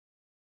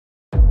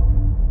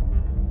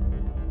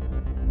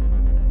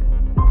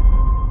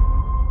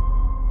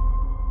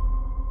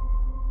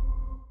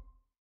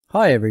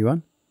Hi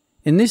everyone.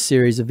 In this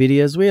series of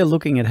videos we are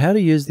looking at how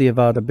to use the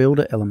Avada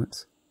Builder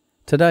elements.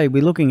 Today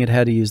we're looking at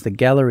how to use the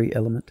gallery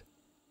element.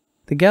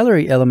 The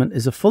gallery element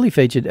is a fully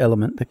featured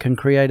element that can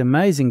create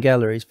amazing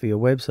galleries for your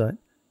website.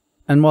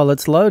 And while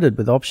it's loaded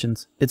with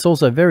options, it's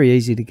also very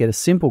easy to get a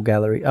simple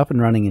gallery up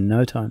and running in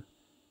no time.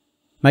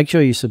 Make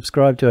sure you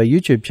subscribe to our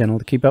YouTube channel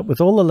to keep up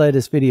with all the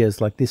latest videos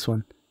like this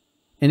one.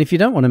 And if you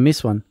don't want to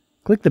miss one,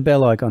 click the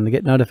bell icon to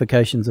get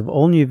notifications of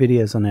all new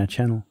videos on our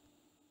channel.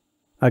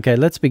 Okay,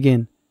 let's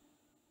begin.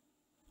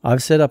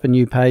 I've set up a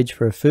new page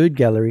for a food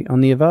gallery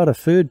on the Avada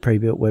Food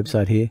Prebuilt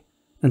website here,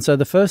 and so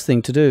the first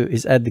thing to do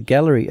is add the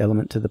gallery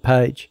element to the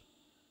page.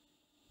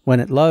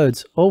 When it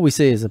loads, all we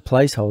see is a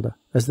placeholder,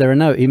 as there are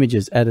no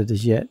images added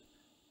as yet.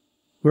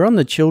 We're on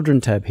the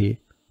Children tab here,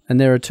 and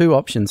there are two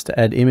options to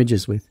add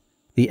images with,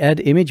 the Add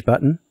Image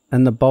button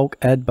and the Bulk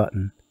Add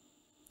button.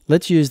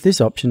 Let's use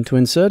this option to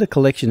insert a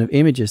collection of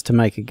images to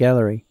make a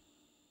gallery.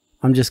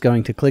 I'm just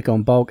going to click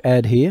on Bulk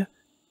Add here,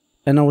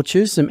 and I will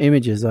choose some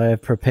images I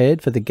have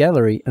prepared for the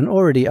gallery and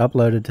already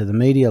uploaded to the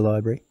media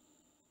library.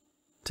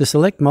 To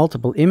select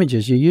multiple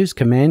images, you use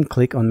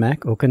Command-click on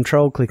Mac or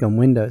Control-click on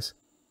Windows.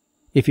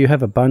 If you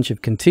have a bunch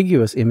of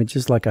contiguous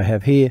images like I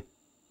have here,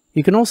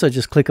 you can also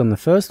just click on the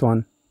first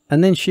one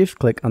and then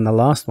Shift-click on the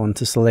last one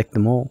to select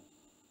them all.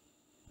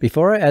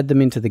 Before I add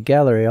them into the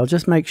gallery, I'll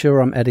just make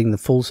sure I'm adding the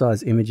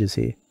full-size images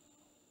here.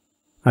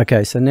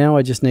 Okay, so now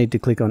I just need to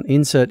click on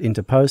Insert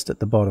into Post at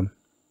the bottom.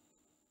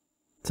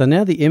 So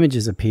now the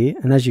images appear,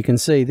 and as you can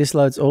see, this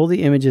loads all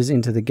the images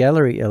into the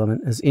gallery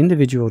element as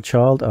individual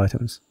child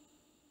items.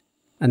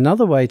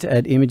 Another way to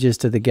add images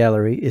to the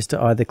gallery is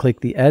to either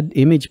click the Add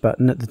Image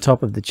button at the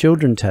top of the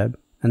Children tab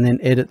and then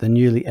edit the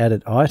newly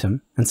added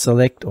item and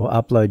select or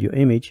upload your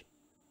image,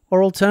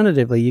 or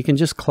alternatively you can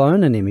just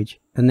clone an image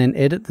and then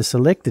edit the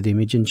selected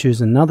image and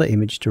choose another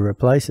image to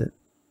replace it.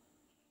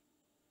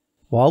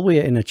 While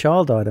we are in a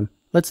child item,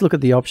 let's look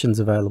at the options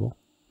available.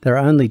 There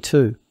are only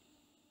two.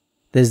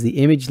 There's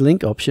the Image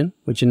Link option,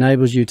 which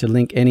enables you to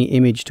link any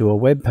image to a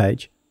web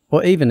page,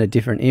 or even a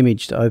different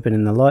image to open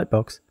in the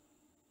lightbox.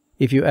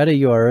 If you add a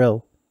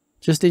URL,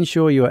 just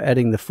ensure you are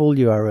adding the full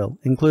URL,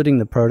 including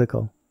the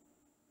protocol.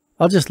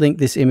 I'll just link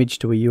this image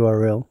to a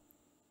URL,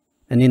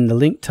 and in the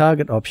Link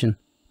Target option,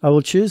 I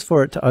will choose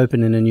for it to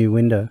open in a new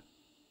window.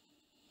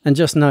 And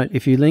just note,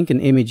 if you link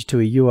an image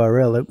to a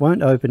URL, it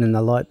won't open in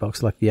the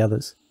lightbox like the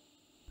others.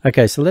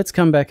 Okay, so let's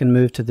come back and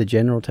move to the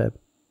General tab.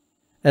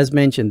 As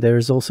mentioned, there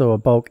is also a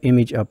bulk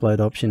image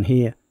upload option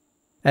here.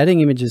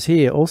 Adding images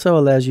here also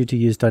allows you to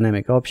use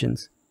dynamic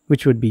options,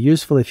 which would be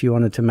useful if you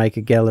wanted to make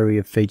a gallery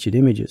of featured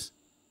images.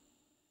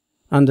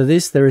 Under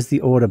this, there is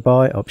the Order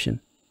By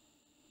option.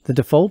 The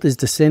default is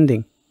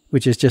descending,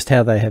 which is just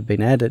how they have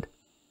been added,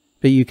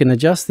 but you can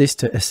adjust this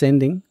to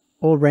ascending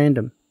or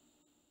random.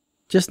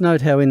 Just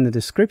note how in the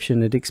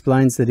description it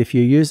explains that if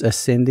you use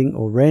ascending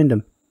or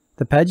random,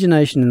 the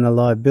pagination in the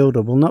live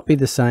builder will not be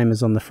the same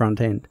as on the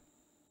front end.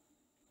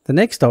 The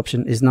next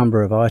option is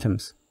Number of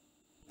Items.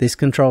 This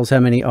controls how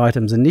many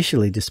items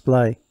initially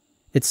display.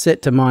 It's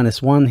set to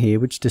 -1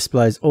 here, which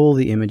displays all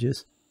the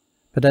images.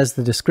 But as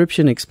the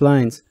description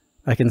explains,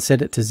 I can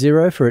set it to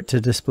 0 for it to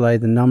display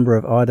the number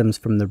of items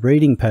from the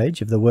reading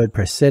page of the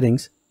WordPress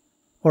settings,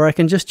 or I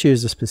can just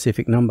choose a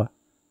specific number.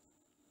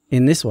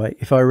 In this way,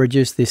 if I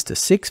reduce this to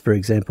 6 for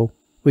example,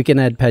 we can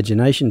add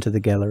pagination to the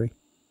gallery.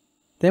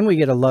 Then we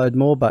get a Load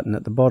More button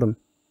at the bottom.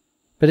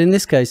 But in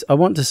this case, I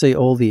want to see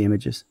all the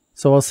images,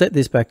 so I'll set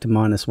this back to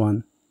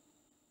 -1.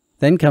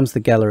 Then comes the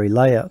gallery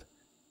layout.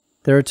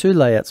 There are two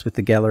layouts with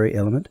the gallery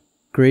element,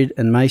 grid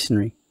and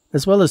masonry,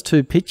 as well as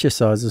two picture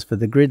sizes for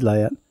the grid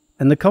layout,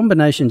 and the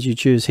combinations you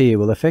choose here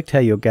will affect how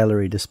your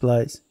gallery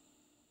displays.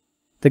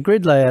 The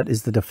grid layout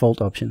is the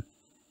default option.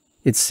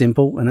 It's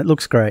simple and it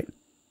looks great.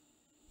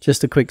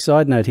 Just a quick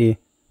side note here,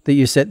 that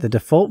you set the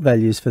default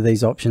values for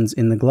these options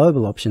in the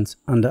global options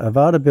under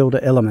Avada Builder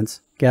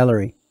Elements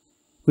Gallery,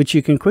 which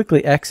you can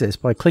quickly access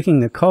by clicking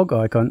the cog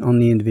icon on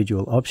the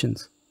individual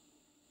options.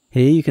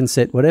 Here you can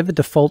set whatever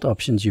default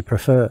options you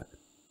prefer.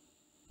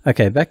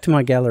 Okay, back to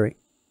my gallery.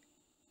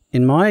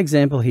 In my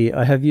example here,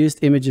 I have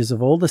used images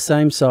of all the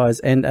same size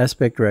and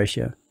aspect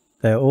ratio.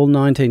 They are all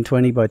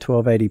 1920 by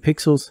 1280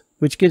 pixels,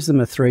 which gives them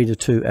a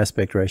 3:2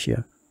 aspect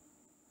ratio.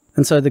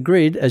 And so the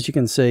grid, as you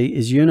can see,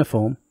 is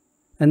uniform,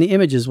 and the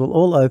images will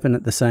all open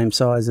at the same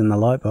size in the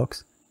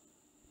lightbox.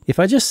 If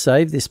I just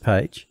save this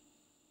page,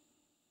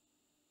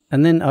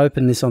 and then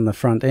open this on the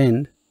front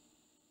end,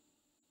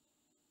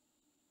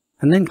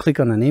 and then click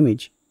on an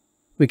image,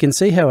 we can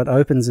see how it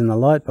opens in the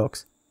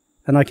lightbox,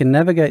 and I can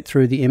navigate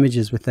through the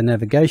images with the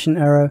navigation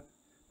arrow,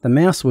 the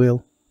mouse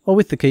wheel, or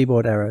with the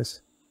keyboard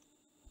arrows.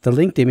 The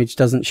linked image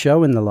doesn't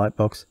show in the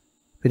lightbox,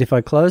 but if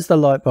I close the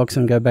lightbox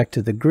and go back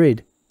to the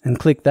grid and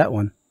click that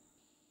one,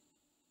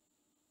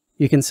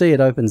 you can see it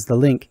opens the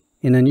link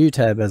in a new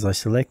tab as I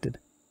selected.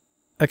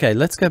 Okay,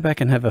 let's go back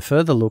and have a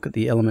further look at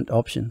the element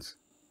options.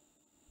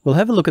 We'll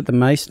have a look at the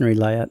masonry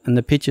layout and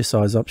the picture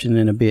size option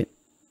in a bit,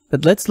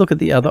 but let's look at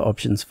the other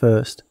options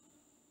first.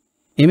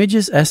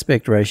 Images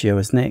aspect ratio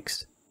is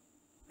next.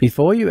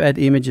 Before you add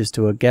images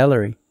to a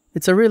gallery,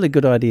 it's a really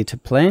good idea to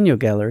plan your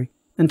gallery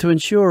and to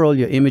ensure all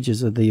your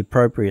images are the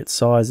appropriate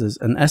sizes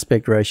and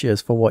aspect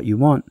ratios for what you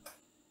want.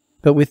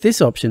 But with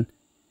this option,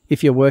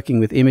 if you're working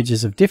with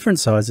images of different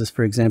sizes,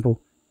 for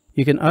example,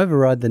 you can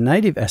override the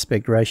native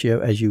aspect ratio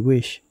as you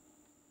wish.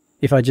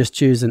 If I just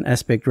choose an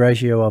aspect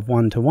ratio of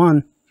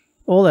 1:1,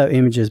 all our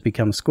images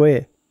become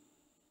square.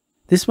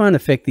 This won't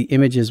affect the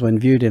images when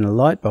viewed in a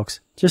lightbox,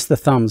 just the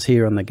thumbs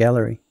here on the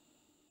gallery.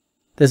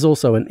 There's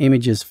also an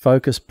image's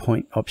focus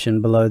point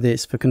option below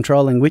this for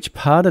controlling which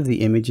part of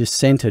the image is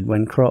centered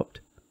when cropped.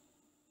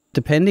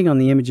 Depending on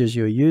the images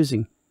you're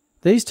using,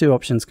 these two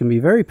options can be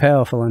very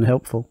powerful and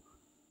helpful.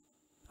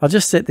 I'll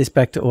just set this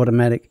back to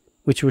automatic,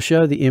 which will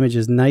show the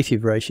image's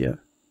native ratio.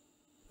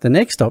 The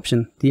next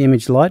option, the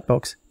image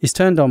lightbox, is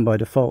turned on by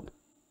default.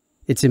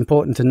 It's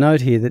important to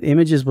note here that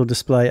images will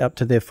display up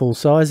to their full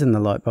size in the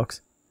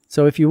lightbox,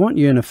 so if you want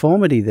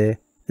uniformity there,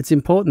 it's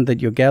important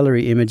that your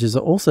gallery images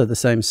are also the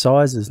same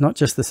sizes, not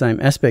just the same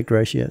aspect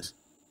ratios.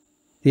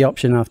 The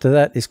option after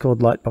that is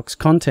called Lightbox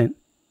Content,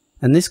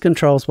 and this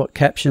controls what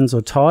captions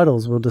or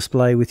titles will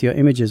display with your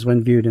images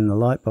when viewed in the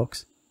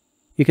lightbox.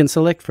 You can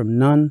select from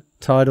None,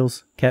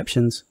 Titles,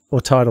 Captions, or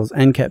Titles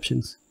and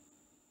Captions.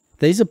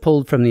 These are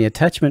pulled from the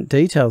Attachment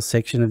Details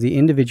section of the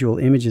individual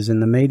images in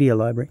the Media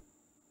Library,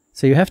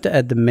 so you have to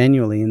add them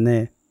manually in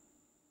there.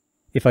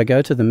 If I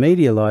go to the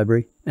Media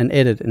Library and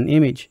edit an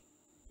image,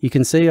 you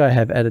can see I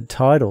have added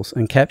titles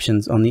and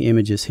captions on the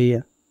images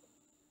here.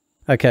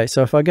 Okay,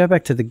 so if I go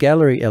back to the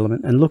gallery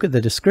element and look at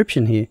the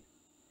description here,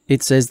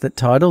 it says that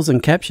titles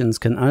and captions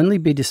can only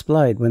be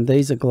displayed when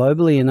these are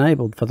globally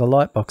enabled for the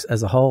lightbox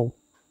as a whole.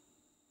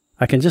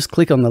 I can just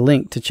click on the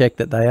link to check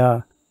that they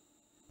are.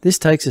 This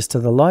takes us to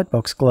the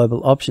lightbox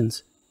global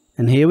options,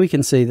 and here we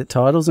can see that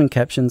titles and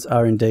captions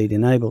are indeed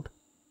enabled.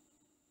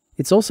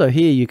 It's also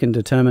here you can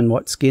determine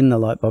what skin the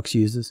lightbox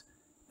uses,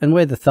 and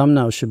where the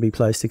thumbnails should be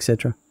placed,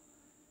 etc.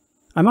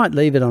 I might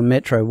leave it on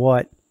Metro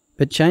White,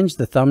 but change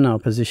the thumbnail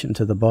position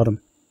to the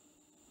bottom.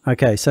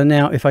 Okay, so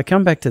now if I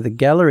come back to the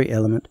gallery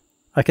element,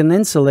 I can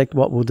then select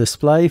what will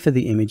display for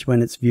the image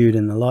when it's viewed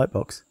in the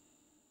lightbox.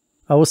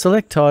 I will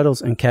select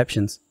titles and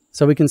captions,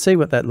 so we can see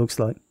what that looks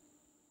like.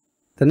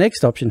 The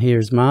next option here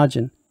is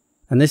margin,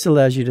 and this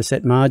allows you to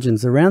set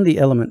margins around the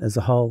element as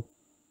a whole.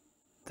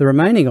 The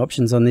remaining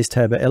options on this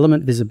tab are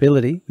element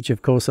visibility, which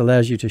of course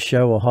allows you to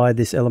show or hide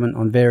this element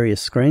on various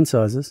screen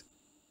sizes,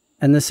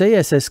 and the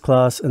CSS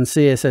class and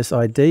CSS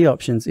ID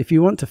options if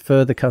you want to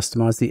further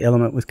customize the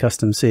element with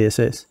custom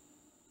CSS.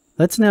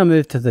 Let's now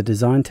move to the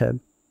Design tab.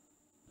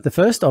 The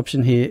first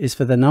option here is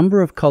for the number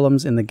of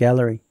columns in the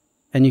gallery,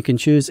 and you can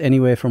choose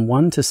anywhere from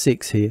 1 to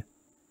 6 here.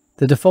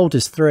 The default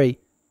is 3,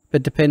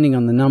 but depending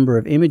on the number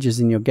of images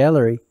in your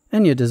gallery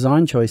and your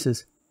design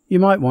choices, you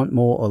might want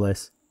more or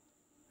less.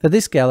 For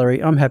this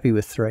gallery, I'm happy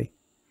with 3.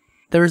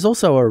 There is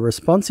also a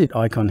responsive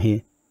icon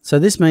here, so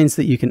this means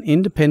that you can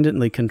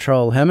independently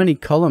control how many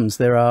columns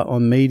there are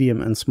on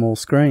medium and small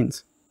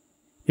screens.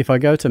 If I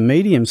go to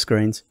medium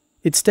screens,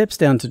 it steps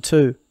down to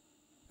 2,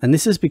 and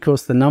this is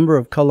because the number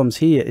of columns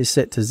here is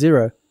set to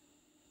 0,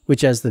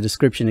 which, as the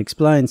description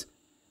explains,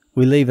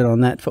 we leave it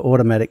on that for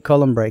automatic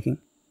column breaking.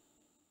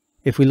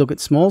 If we look at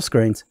small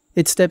screens,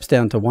 it steps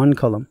down to 1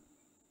 column.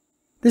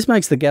 This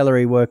makes the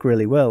gallery work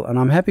really well, and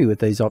I'm happy with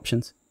these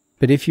options.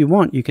 But if you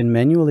want, you can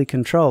manually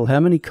control how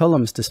many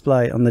columns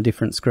display on the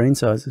different screen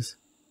sizes.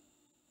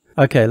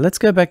 Okay, let's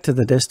go back to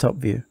the desktop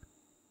view.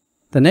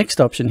 The next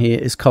option here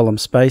is column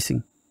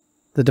spacing.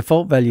 The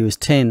default value is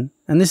 10,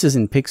 and this is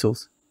in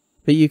pixels,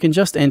 but you can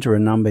just enter a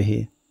number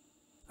here.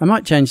 I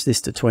might change this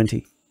to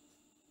 20.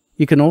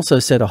 You can also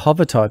set a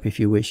hover type if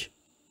you wish.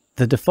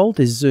 The default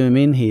is zoom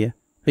in here,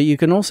 but you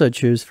can also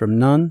choose from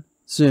none,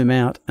 zoom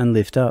out, and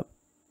lift up.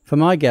 For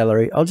my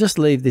gallery, I'll just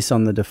leave this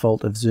on the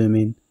default of zoom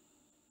in.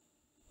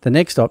 The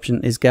next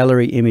option is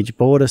gallery image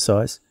border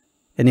size,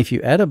 and if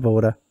you add a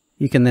border,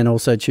 you can then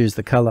also choose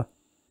the color.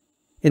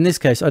 In this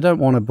case, I don't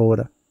want a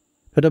border,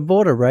 but a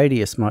border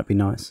radius might be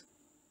nice.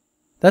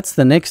 That's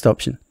the next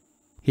option.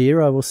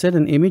 Here I will set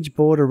an image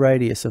border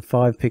radius of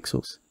 5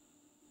 pixels.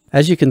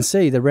 As you can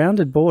see, the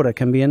rounded border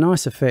can be a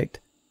nice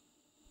effect,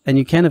 and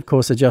you can of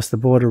course adjust the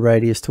border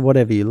radius to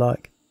whatever you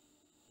like.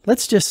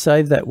 Let's just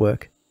save that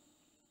work,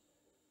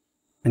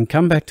 and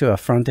come back to our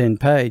front end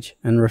page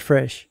and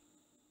refresh.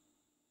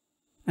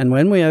 And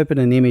when we open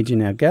an image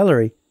in our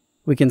gallery,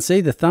 we can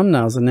see the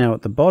thumbnails are now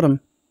at the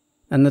bottom,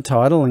 and the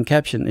title and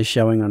caption is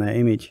showing on our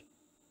image.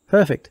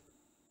 Perfect.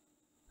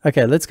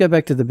 Okay, let's go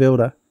back to the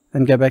builder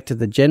and go back to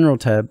the General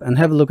tab and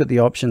have a look at the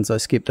options I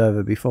skipped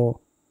over before.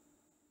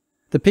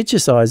 The picture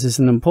size is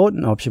an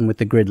important option with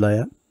the grid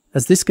layout,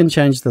 as this can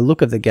change the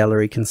look of the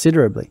gallery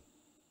considerably.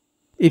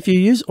 If you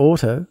use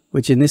Auto,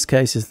 which in this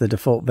case is the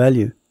default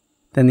value,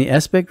 then the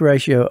aspect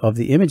ratio of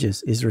the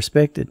images is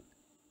respected.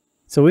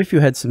 So if you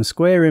had some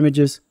square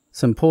images,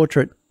 some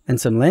portrait, and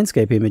some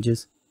landscape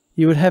images,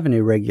 you would have an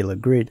irregular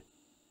grid.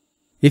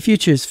 If you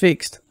choose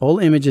Fixed, all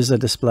images are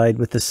displayed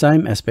with the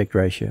same aspect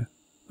ratio,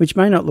 which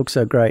may not look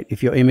so great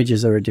if your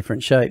images are a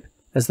different shape,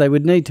 as they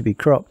would need to be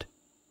cropped.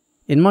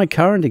 In my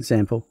current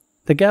example,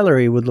 the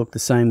gallery would look the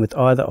same with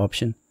either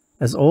option,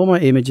 as all my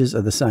images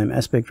are the same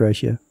aspect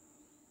ratio.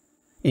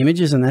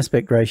 Images and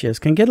aspect ratios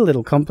can get a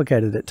little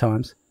complicated at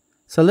times,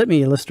 so let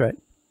me illustrate.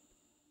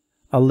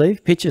 I'll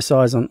leave picture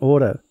size on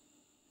auto,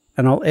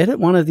 and I'll edit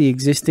one of the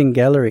existing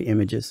gallery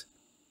images.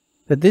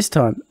 But this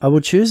time, I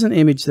will choose an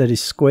image that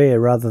is square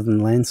rather than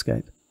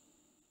landscape.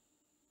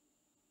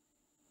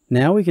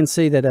 Now we can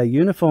see that our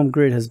uniform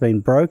grid has been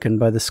broken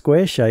by the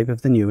square shape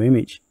of the new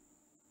image.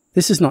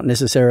 This is not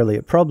necessarily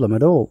a problem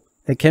at all.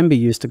 It can be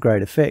used to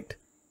great effect.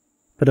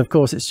 But of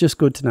course, it's just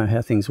good to know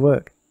how things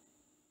work.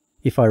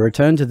 If I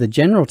return to the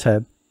General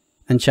tab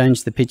and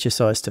change the picture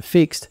size to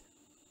fixed,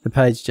 the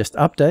page just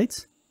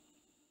updates.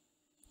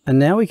 And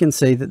now we can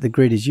see that the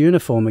grid is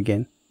uniform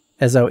again,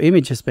 as our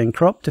image has been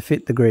cropped to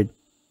fit the grid.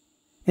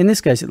 In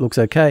this case it looks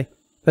okay,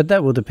 but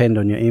that will depend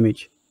on your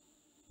image.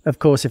 Of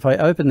course, if I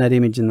open that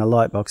image in the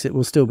lightbox, it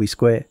will still be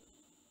square.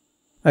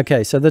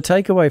 Okay, so the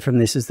takeaway from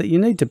this is that you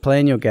need to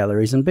plan your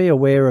galleries and be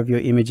aware of your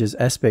image's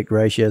aspect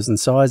ratios and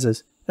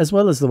sizes, as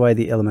well as the way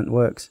the element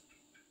works.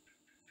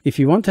 If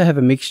you want to have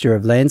a mixture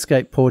of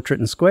landscape, portrait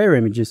and square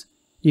images,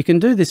 you can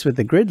do this with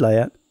the grid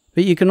layout,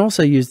 but you can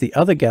also use the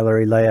other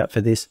gallery layout for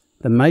this,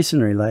 the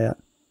masonry layout.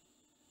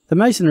 The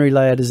masonry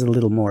layout is a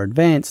little more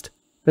advanced,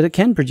 but it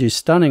can produce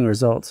stunning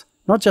results,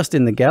 not just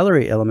in the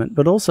gallery element,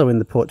 but also in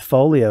the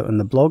portfolio and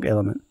the blog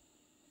element.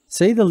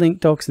 See the link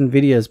docs and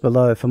videos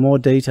below for more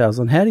details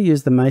on how to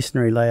use the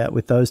masonry layout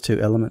with those two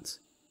elements.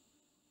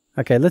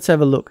 Okay, let's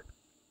have a look.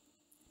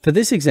 For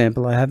this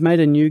example, I have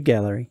made a new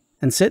gallery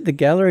and set the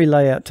gallery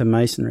layout to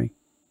masonry.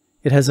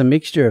 It has a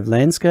mixture of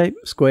landscape,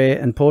 square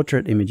and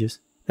portrait images,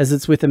 as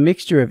it's with a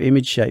mixture of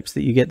image shapes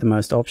that you get the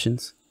most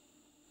options.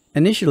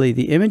 Initially,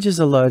 the images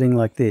are loading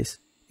like this,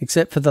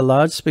 except for the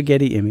large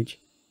spaghetti image.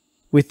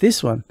 With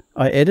this one,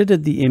 I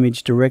edited the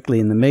image directly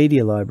in the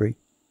media library,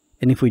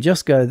 and if we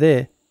just go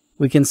there,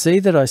 we can see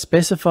that I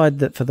specified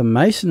that for the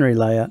masonry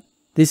layout,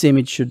 this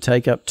image should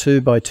take up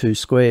 2 by 2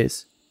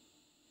 squares.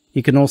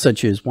 You can also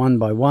choose 1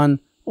 by 1,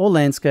 or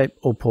landscape,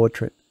 or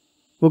portrait.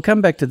 We'll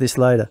come back to this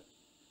later,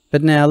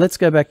 but now let's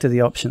go back to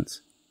the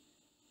options.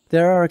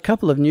 There are a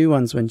couple of new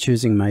ones when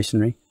choosing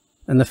masonry,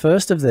 and the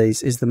first of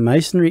these is the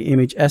masonry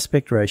image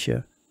aspect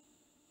ratio.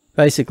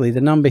 Basically,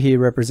 the number here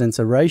represents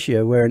a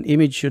ratio where an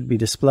image should be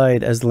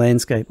displayed as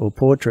landscape or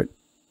portrait.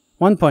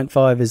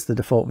 1.5 is the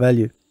default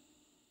value.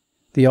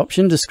 The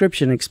option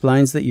description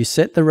explains that you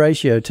set the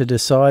ratio to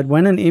decide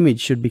when an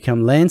image should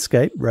become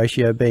landscape,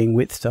 ratio being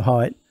width to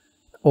height,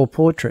 or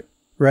portrait,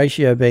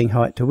 ratio being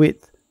height to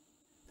width.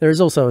 There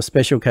is also a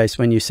special case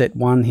when you set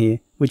 1 here,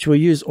 which will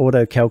use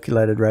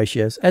auto-calculated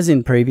ratios, as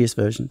in previous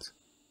versions.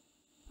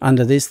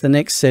 Under this, the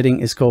next setting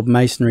is called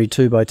masonry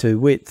 2 by 2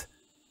 width.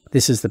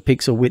 This is the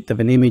pixel width of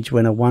an image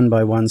when a 1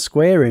 by 1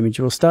 square image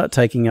will start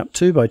taking up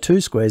 2 by 2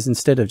 squares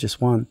instead of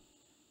just 1.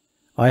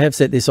 I have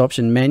set this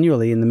option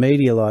manually in the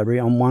media library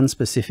on one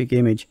specific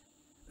image,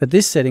 but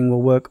this setting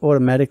will work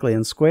automatically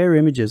on square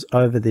images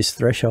over this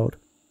threshold.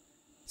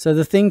 So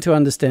the thing to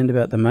understand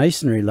about the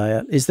masonry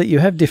layout is that you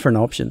have different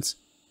options.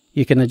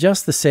 You can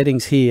adjust the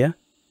settings here,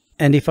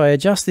 and if I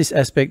adjust this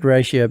aspect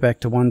ratio back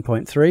to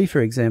 1.3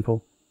 for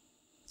example,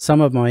 some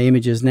of my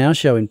images now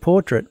show in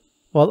portrait,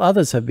 while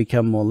others have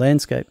become more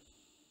landscape.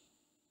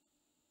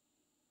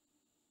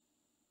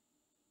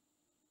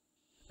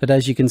 But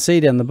as you can see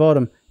down the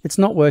bottom, it's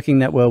not working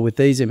that well with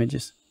these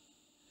images.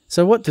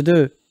 So what to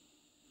do?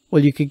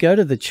 Well, you could go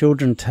to the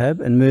Children tab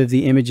and move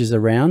the images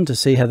around to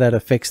see how that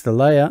affects the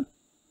layout,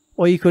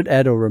 or you could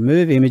add or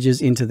remove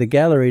images into the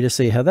gallery to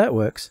see how that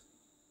works.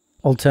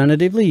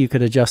 Alternatively, you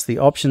could adjust the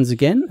options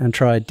again and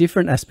try a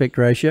different aspect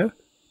ratio,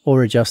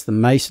 or adjust the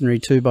masonry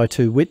 2 by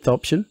 2 width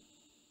option.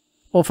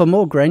 Or for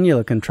more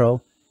granular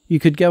control, you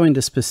could go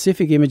into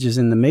specific images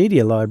in the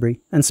media library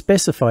and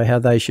specify how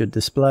they should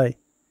display.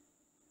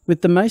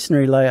 With the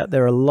masonry layout,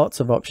 there are lots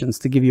of options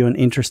to give you an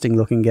interesting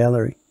looking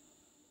gallery.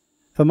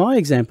 For my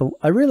example,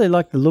 I really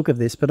like the look of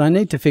this, but I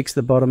need to fix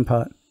the bottom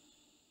part.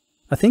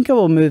 I think I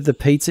will move the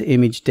pizza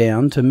image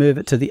down to move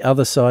it to the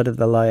other side of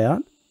the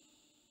layout,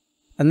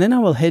 and then I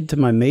will head to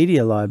my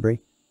media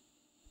library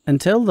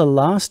and tell the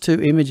last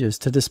 2 images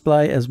to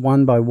display as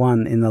 1 by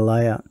 1 in the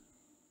layout.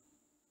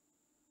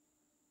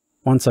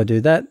 Once I do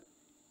that,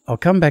 I'll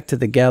come back to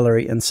the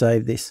gallery and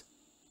save this,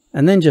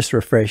 and then just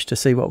refresh to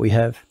see what we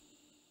have.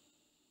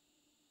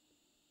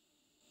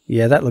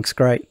 Yeah, that looks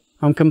great.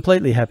 I'm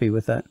completely happy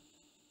with that.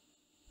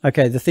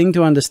 Okay, the thing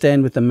to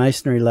understand with the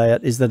masonry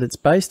layout is that it's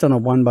based on a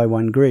 1 by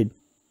 1 grid.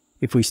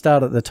 If we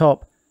start at the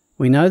top,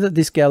 we know that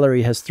this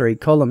gallery has 3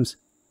 columns,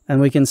 and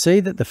we can see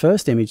that the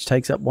first image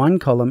takes up 1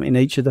 column in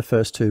each of the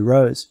first 2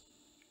 rows.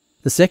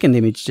 The second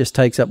image just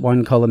takes up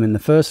 1 column in the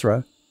first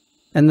row,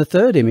 and the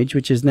third image,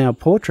 which is now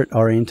portrait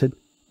oriented,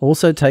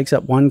 also takes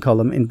up 1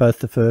 column in both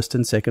the first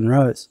and second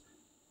rows.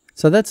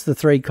 So that's the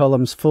 3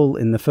 columns full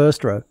in the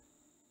first row.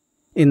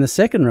 In the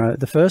second row,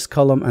 the first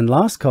column and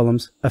last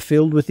columns are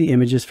filled with the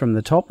images from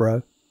the top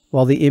row,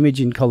 while the image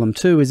in column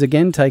 2 is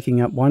again taking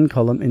up 1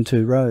 column in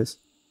 2 rows,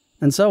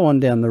 and so on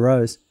down the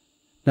rows.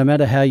 No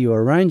matter how you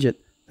arrange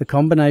it, the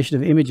combination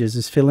of images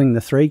is filling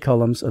the 3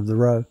 columns of the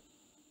row.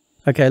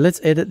 Okay, let's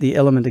edit the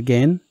element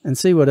again and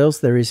see what else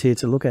there is here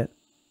to look at.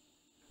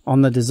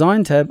 On the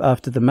Design tab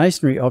after the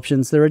Masonry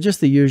options, there are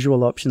just the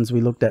usual options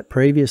we looked at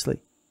previously.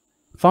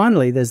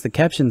 Finally, there's the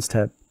Captions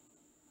tab.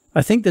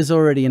 I think there's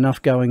already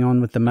enough going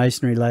on with the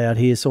Masonry layout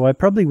here, so I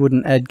probably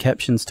wouldn't add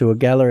captions to a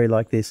gallery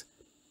like this,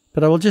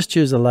 but I will just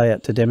choose a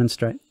layout to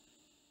demonstrate.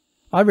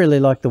 I really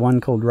like the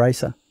one called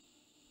Racer,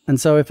 and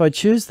so if I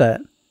choose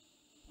that,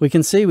 we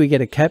can see we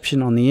get a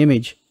caption on the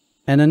image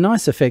and a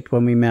nice effect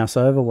when we mouse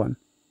over one.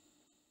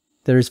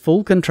 There is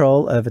full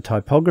control over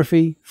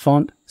typography,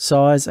 font,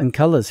 size and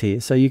colors here,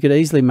 so you could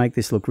easily make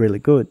this look really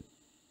good.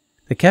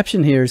 The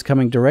caption here is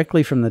coming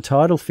directly from the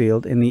title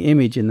field in the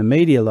image in the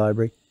media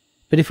library,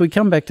 but if we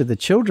come back to the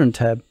Children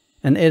tab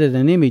and edit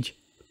an image,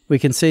 we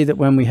can see that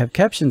when we have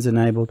captions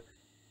enabled,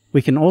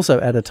 we can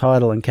also add a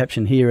title and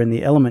caption here in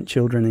the element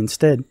Children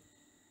instead.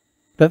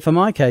 But for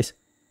my case,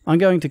 I'm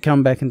going to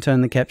come back and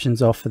turn the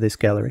captions off for this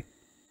gallery.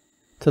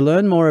 To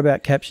learn more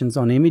about captions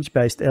on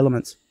image-based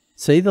elements,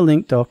 see the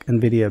link doc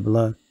and video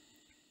below.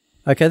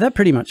 Okay, that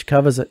pretty much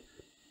covers it.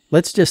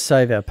 Let's just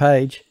save our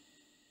page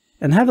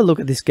and have a look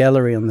at this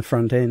gallery on the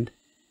front end.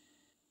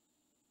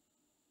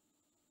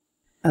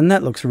 And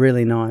that looks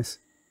really nice.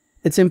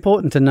 It's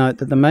important to note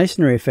that the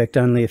masonry effect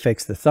only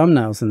affects the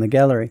thumbnails in the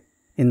gallery.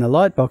 In the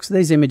lightbox,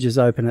 these images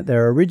open at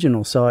their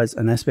original size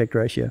and aspect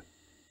ratio.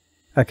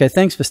 Okay,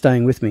 thanks for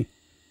staying with me.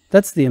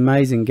 That's the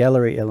amazing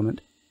gallery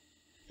element.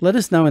 Let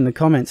us know in the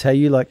comments how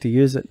you like to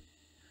use it.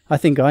 I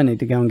think I need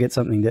to go and get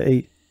something to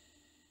eat.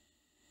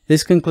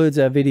 This concludes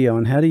our video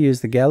on how to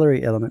use the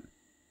gallery element.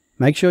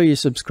 Make sure you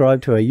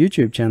subscribe to our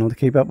YouTube channel to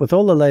keep up with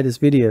all the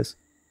latest videos.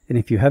 And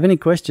if you have any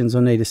questions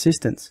or need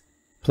assistance,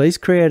 please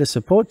create a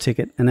support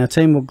ticket and our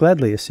team will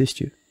gladly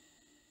assist you.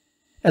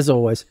 As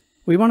always,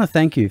 we want to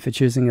thank you for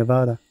choosing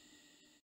Avada.